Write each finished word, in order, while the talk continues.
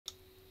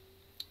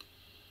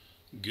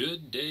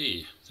Good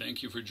day.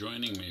 Thank you for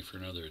joining me for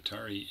another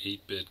Atari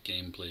 8-bit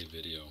gameplay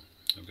video.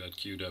 I've got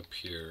queued up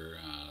here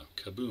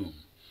Kaboom.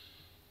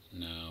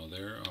 Now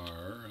there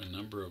are a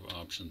number of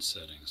option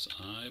settings.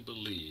 I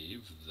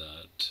believe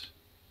that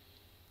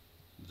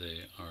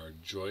they are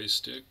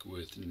joystick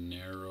with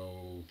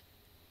narrow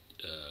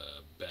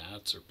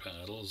bats or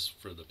paddles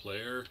for the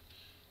player,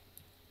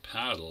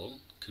 paddle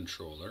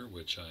controller,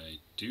 which I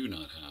do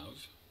not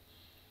have.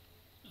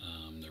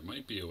 There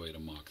might be a way to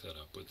mock that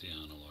up with the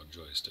analog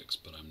joysticks,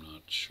 but I'm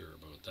not sure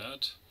about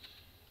that.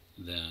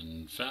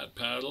 Then fat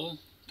paddle,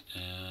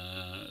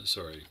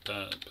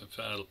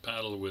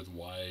 paddle with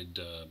wide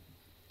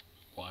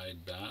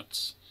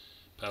bats,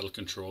 paddle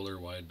controller,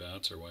 wide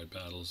bats or wide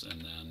paddles,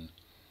 and then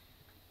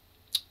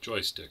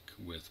joystick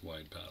with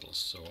wide paddles.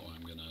 So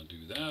I'm gonna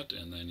do that,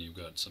 and then you've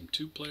got some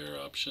two-player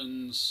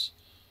options.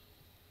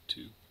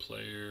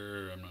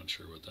 Two-player, I'm not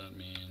sure what that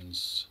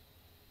means.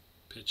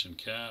 Pitch and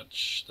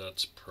catch,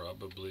 that's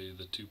probably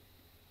maybe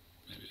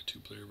a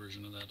two-player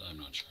version of that, I'm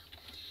not sure.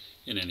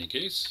 In any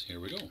case, here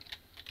we go.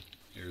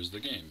 Here's the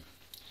game.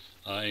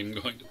 I'm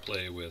going to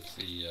play with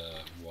the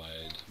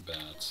wide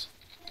bats.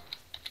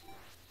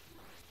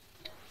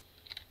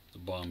 The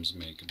bombs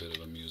make a bit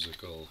of a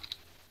musical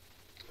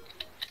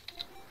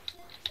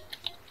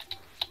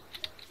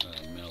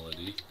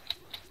melody.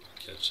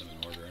 Catch them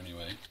in order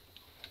anyway.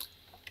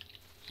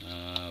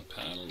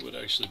 Paddle would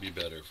actually be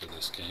better for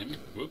this game.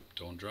 Whoop,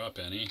 don't drop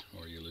any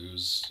or you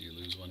lose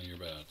one of your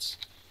bats.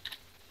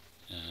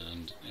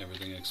 And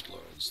everything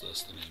explodes,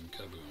 thus the name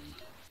Kaboom.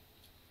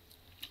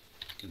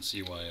 You can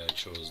see why I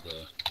chose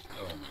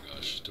oh my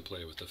gosh, to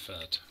play with the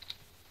fat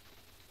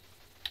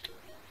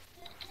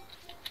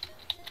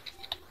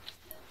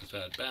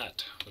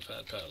bat, the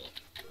fat paddle.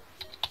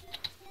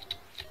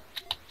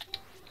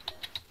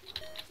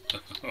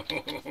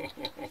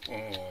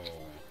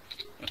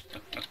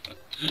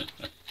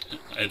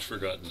 I'd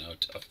forgotten how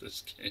tough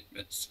this game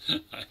is.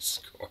 I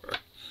score.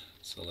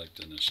 Select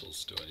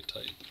initials. Do I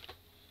type?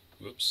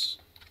 Whoops.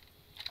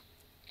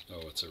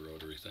 Oh, it's a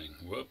rotary thing.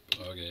 Whoop.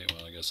 Okay,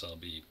 well, I guess I'll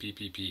be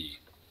PPP.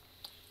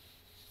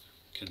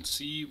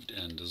 Conceived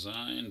and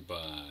designed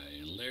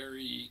by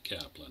Larry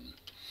Kaplan.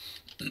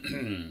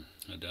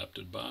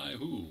 Adapted by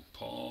who?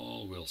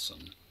 Paul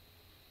Willson.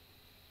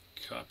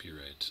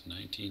 Copyright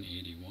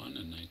 1981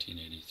 and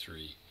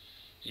 1983.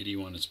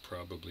 81 is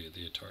probably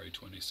the Atari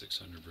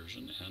 2600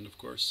 version, and of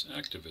course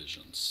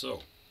Activision.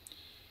 So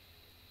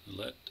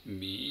let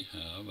me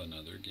have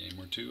another game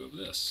or two of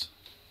this.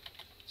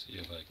 See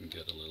if I can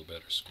get a little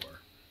better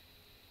score.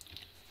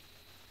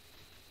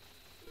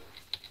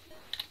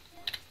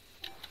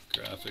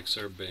 Graphics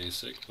are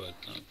basic, but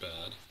not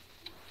bad.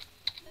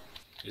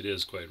 It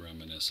is quite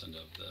reminiscent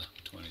of the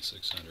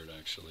 2600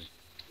 actually.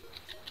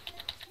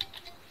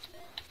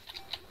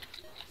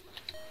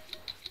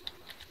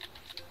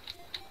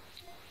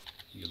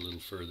 You get a little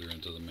further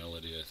into the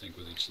melody, I think,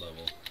 with each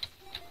level.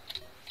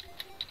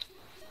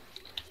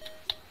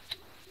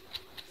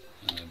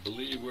 And I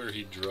believe where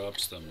he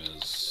drops them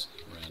is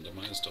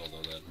randomized,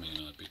 although that may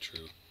not be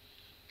true.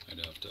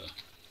 I'd have to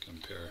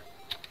compare.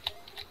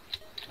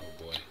 Oh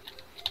boy.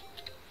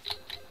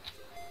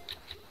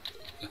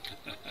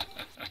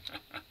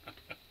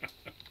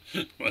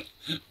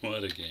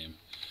 What a game.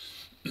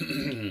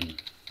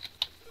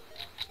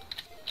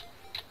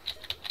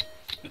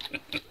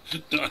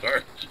 Not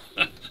hard.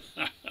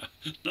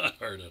 Not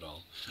hard at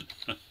all.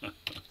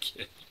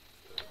 Okay.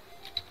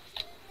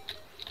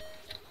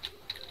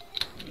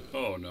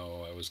 Oh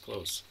no, I was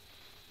close.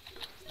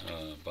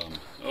 Bum.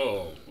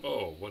 Oh,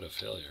 what a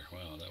failure.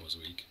 Wow, that was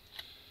weak.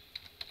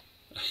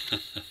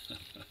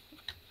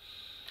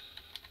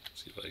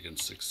 See if I can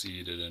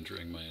succeed at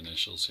entering my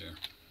initials here.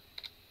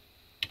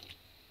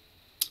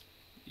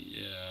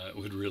 Yeah, it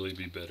would really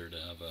be better to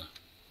have a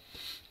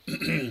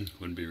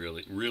wouldn't be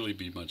really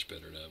be much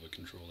better to have a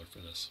controller for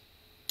this.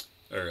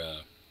 Or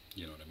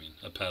you know what I mean,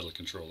 a paddle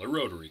controller, a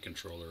rotary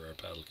controller or a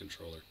paddle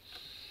controller.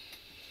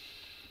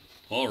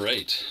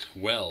 Alright,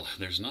 well,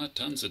 there's not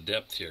tons of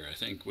depth here. I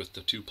think with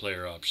the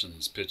two-player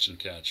options, pitch and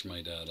catch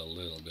might add a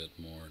little bit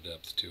more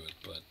depth to it,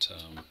 but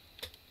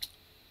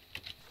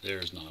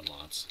there's not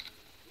lots.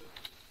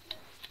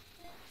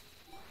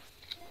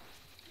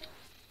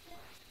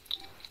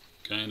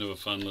 Kind of a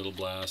fun little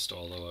blast,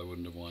 although I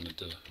wouldn't have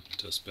wanted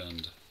to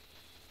spend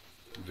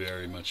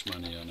very much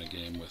money on a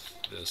game with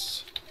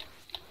this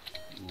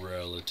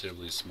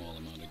relatively small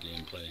amount of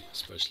gameplay,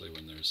 especially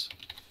when there's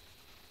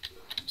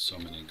so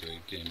many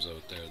great games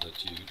out there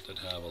that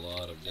have a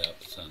lot of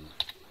depth and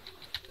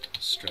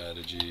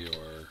strategy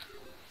or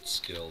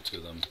skill to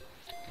them,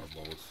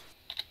 or both.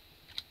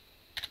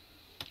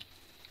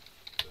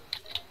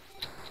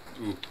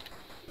 Ooh,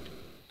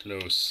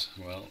 close.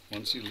 Well,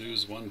 once you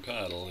lose one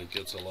paddle, it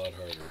gets a lot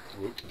harder.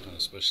 Whoop,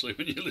 especially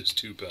when you lose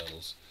two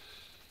paddles.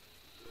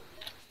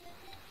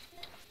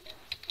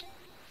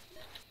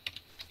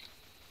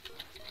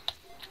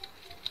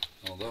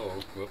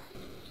 Although,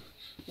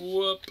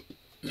 whoop.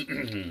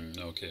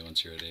 Okay,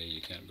 once you're at A,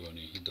 you can't go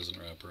any, it doesn't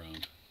wrap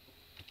around.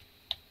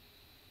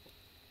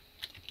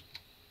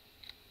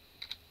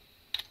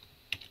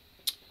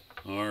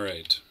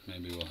 Alright,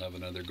 maybe we'll have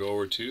another go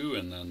or two,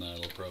 and then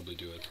that'll probably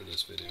do it for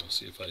this video.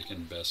 See if I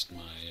can best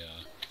my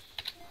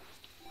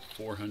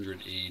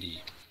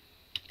 480.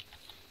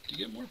 Do you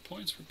get more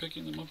points for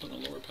picking them up on a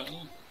lower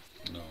paddle?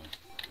 No,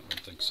 I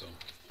don't think so.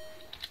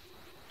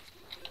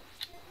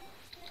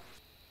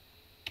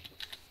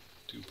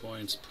 2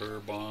 points per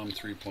bomb,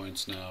 3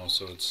 points now,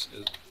 so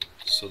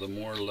so the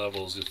more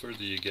levels, the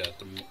further you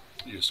get,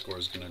 your score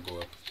is going to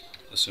go up.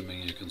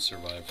 Assuming you can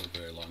survive for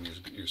very long,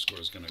 your score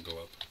is going to go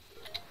up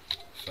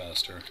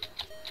faster.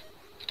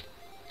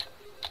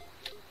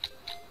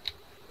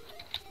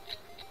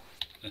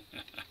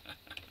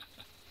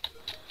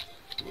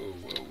 Whoa,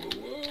 whoa, whoa,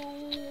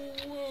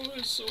 whoa, whoa,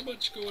 there's so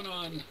much going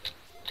on.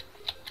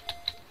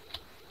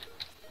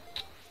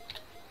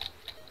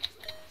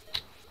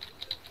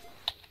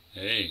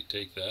 Hey,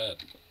 take that.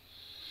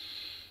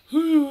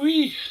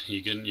 Whoo-wee!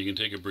 You can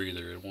take a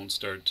breather. It won't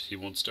start. He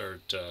won't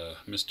start.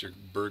 Mr.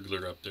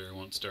 Burglar up there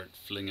won't start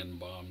flinging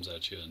bombs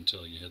at you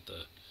until you hit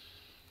the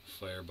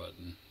fire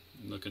button.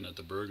 Looking at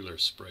the burglar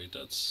sprite,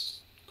 that's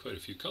quite a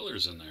few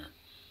colors in there.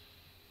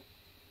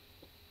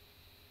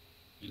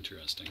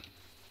 Interesting.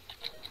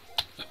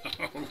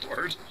 Oh,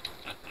 Lord.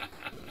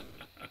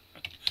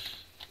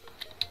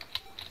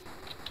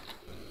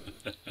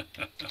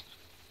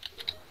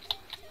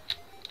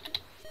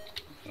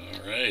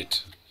 All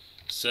right.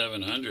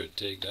 700,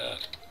 take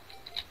that.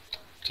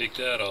 Take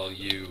that, all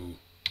you,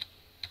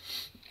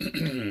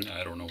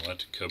 I don't know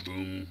what,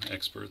 Kaboom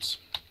experts.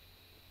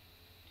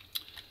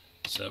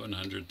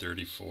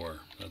 734,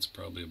 that's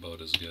probably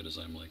about as good as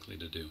I'm likely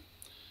to do.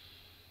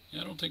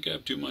 Yeah, I don't think I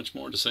have too much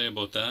more to say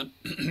about that.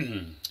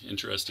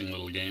 Interesting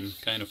little game,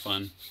 kind of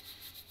fun.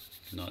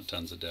 Not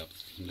tons of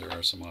depth. There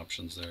are some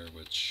options there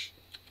which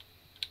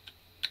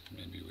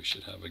maybe we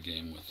should have a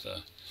game with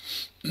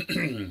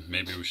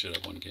maybe we should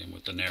have one game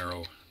with the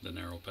narrow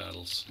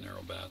paddles,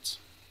 narrow bats.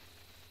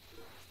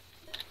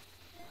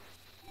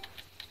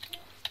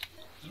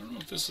 I don't know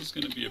if this is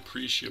going to be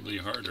appreciably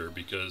harder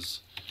because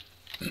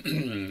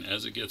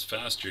as it gets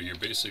faster, you're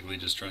basically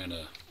just trying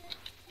to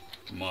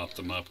mop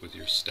them up with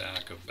your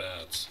stack of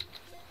bats,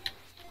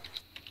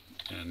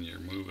 and you're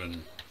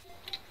moving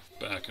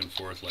back and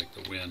forth like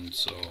the wind,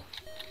 so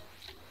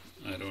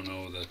I don't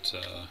know that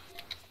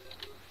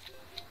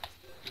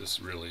this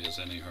really is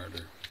any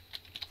harder.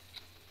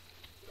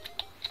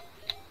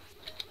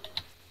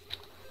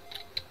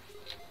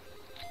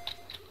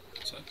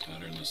 Is that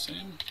pattern the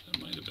same?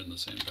 That might have been the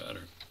same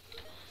pattern.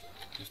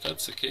 If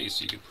that's the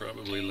case, you could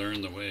probably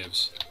learn the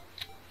waves.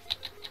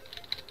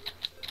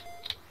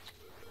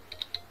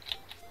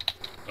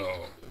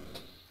 Oh,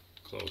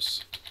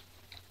 close.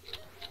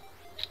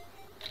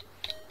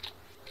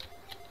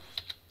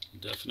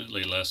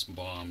 Definitely less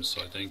bombs,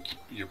 so I think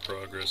your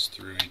progress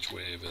through each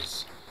wave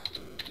is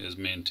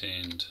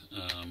maintained.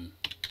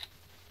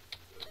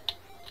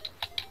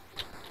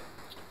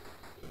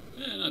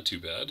 Yeah, not too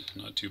bad,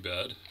 not too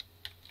bad.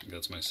 I think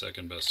that's my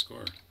second best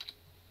score.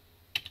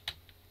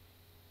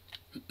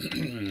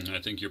 I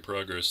think your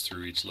progress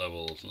through each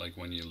level, like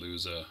when you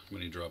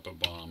when you drop a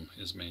bomb,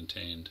 is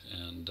maintained,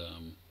 and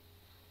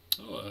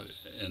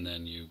and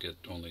then you get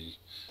only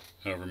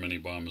however many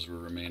bombs were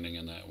remaining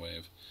in that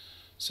wave.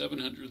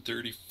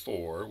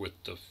 734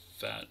 with the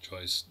fat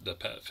choice, the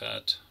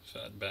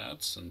fat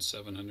bats, and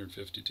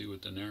 752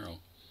 with the narrow.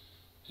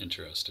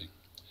 Interesting.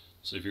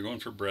 So if you're going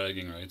for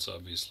bragging rights,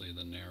 obviously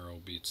the narrow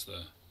beats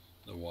the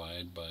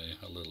wide by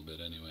a little bit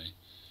anyway.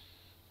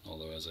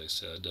 Although, as I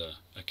said,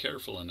 a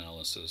careful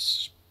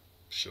analysis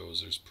shows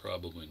there's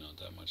probably not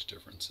that much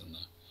difference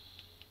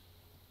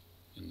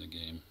in the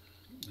game,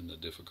 in the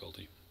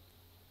difficulty.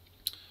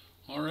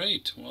 All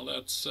right, well,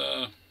 that's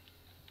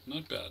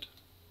not bad.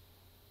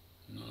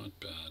 Not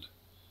bad.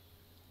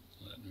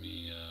 Let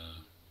me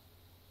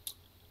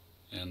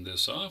end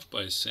this off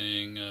by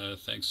saying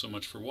thanks so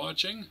much for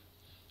watching.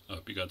 I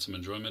hope you got some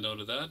enjoyment out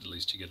of that. At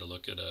least you get a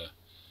look at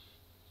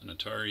an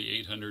Atari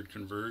 800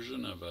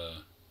 conversion of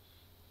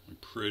I'm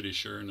pretty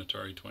sure an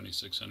Atari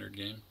 2600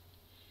 game,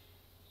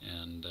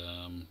 and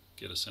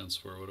get a sense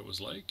for what it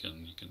was like,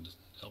 and you can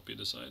help you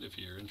decide if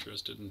you're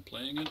interested in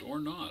playing it or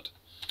not.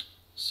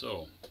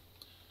 So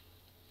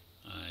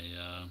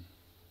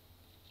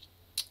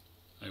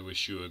I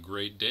wish you a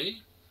great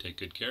day, take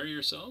good care of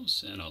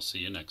yourselves, and I'll see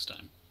you next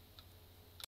time.